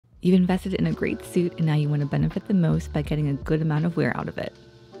You've invested in a great suit and now you want to benefit the most by getting a good amount of wear out of it.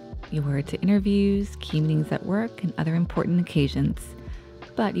 You wear it to interviews, key meetings at work, and other important occasions.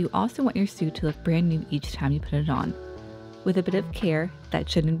 But you also want your suit to look brand new each time you put it on. With a bit of care, that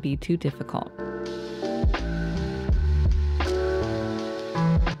shouldn't be too difficult.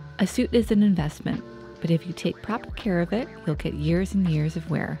 A suit is an investment, but if you take proper care of it, you'll get years and years of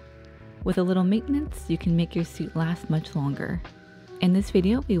wear. With a little maintenance, you can make your suit last much longer. In this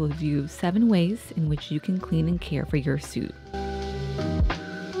video, we will review 7 ways in which you can clean and care for your suit.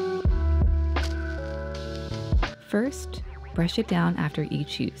 First, brush it down after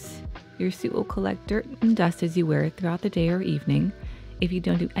each use. Your suit will collect dirt and dust as you wear it throughout the day or evening. If you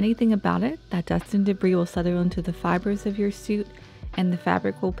don't do anything about it, that dust and debris will settle into the fibers of your suit and the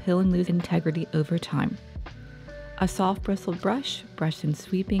fabric will peel and lose integrity over time. A soft bristled brush, brush in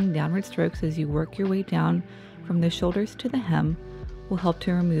sweeping downward strokes as you work your way down from the shoulders to the hem, will help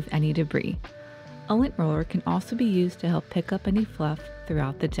to remove any debris. A lint roller can also be used to help pick up any fluff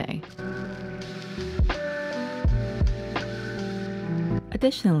throughout the day.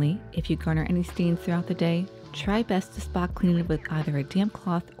 Additionally, if you garner any stains throughout the day, try best to spot clean it with either a damp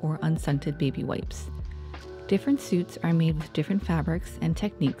cloth or unscented baby wipes. Different suits are made with different fabrics and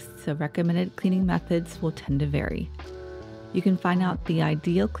techniques, so recommended cleaning methods will tend to vary. You can find out the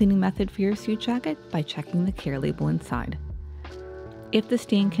ideal cleaning method for your suit jacket by checking the care label inside. If the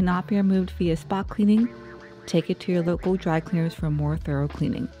stain cannot be removed via spot cleaning, take it to your local dry cleaners for more thorough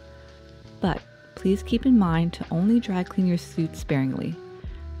cleaning. But please keep in mind to only dry clean your suit sparingly.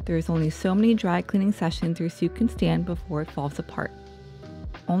 There is only so many dry cleaning sessions your suit can stand before it falls apart.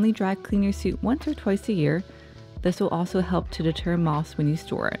 Only dry clean your suit once or twice a year. This will also help to deter moths when you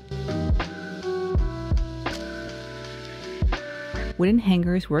store it. Wooden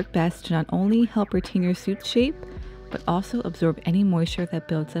hangers work best to not only help retain your suit's shape, but also absorb any moisture that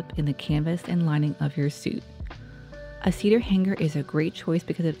builds up in the canvas and lining of your suit. A cedar hanger is a great choice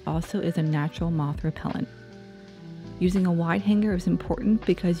because it also is a natural moth repellent. Using a wide hanger is important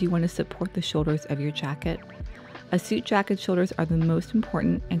because you want to support the shoulders of your jacket. A suit jacket's shoulders are the most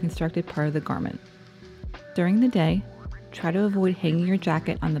important and constructed part of the garment. During the day, try to avoid hanging your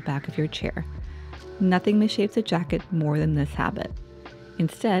jacket on the back of your chair. Nothing misshapes a jacket more than this habit.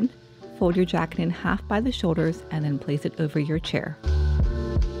 Instead, fold your jacket in half by the shoulders and then place it over your chair.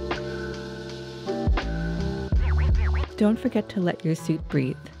 Don't forget to let your suit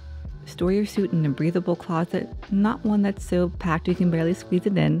breathe. Store your suit in a breathable closet, not one that's so packed you can barely squeeze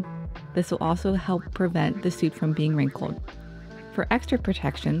it in. This will also help prevent the suit from being wrinkled. For extra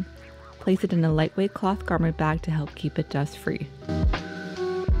protection, place it in a lightweight cloth garment bag to help keep it dust-free.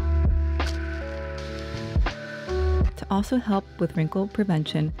 To also help with wrinkle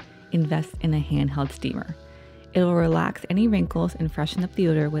prevention, invest in a handheld steamer. It will relax any wrinkles and freshen up the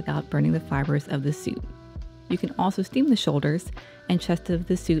odor without burning the fibers of the suit. You can also steam the shoulders and chest of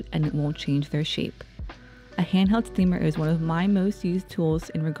the suit and it won't change their shape. A handheld steamer is one of my most used tools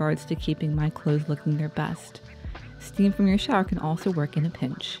in regards to keeping my clothes looking their best. Steam from your shower can also work in a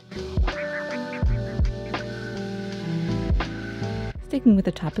pinch. Sticking with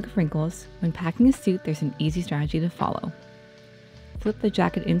the topic of wrinkles, when packing a suit, there's an easy strategy to follow. Flip the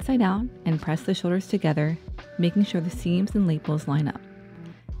jacket inside out and press the shoulders together, making sure the seams and lapels line up.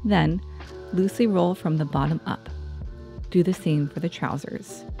 Then, loosely roll from the bottom up. Do the same for the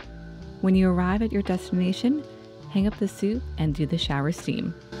trousers. When you arrive at your destination, hang up the suit and do the shower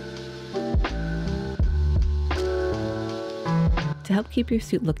steam. To help keep your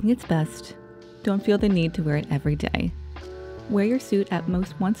suit looking its best, don't feel the need to wear it every day. Wear your suit at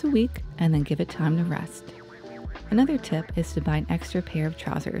most once a week and then give it time to rest. Another tip is to buy an extra pair of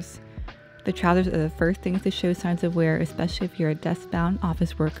trousers. The trousers are the first things to show signs of wear, especially if you're a desk-bound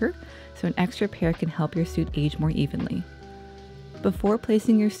office worker, so an extra pair can help your suit age more evenly. Before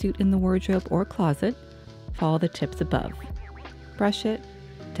placing your suit in the wardrobe or closet, follow the tips above. Brush it,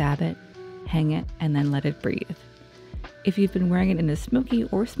 dab it, hang it, and then let it breathe. If you've been wearing it in a smoky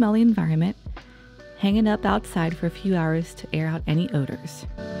or smelly environment, hang it up outside for a few hours to air out any odors.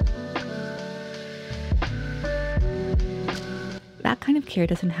 That kind of care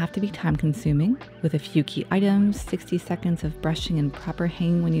doesn't have to be time-consuming. With a few key items, 60 seconds of brushing and proper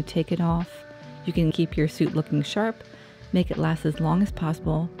hanging when you take it off, you can keep your suit looking sharp, make it last as long as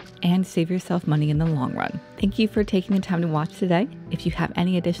possible, and save yourself money in the long run. Thank you for taking the time to watch today. If you have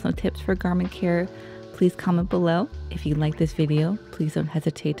any additional tips for garment care, please comment below. If you like this video, please don't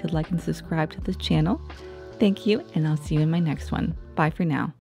hesitate to like and subscribe to this channel. Thank you, and I'll see you in my next one. Bye for now.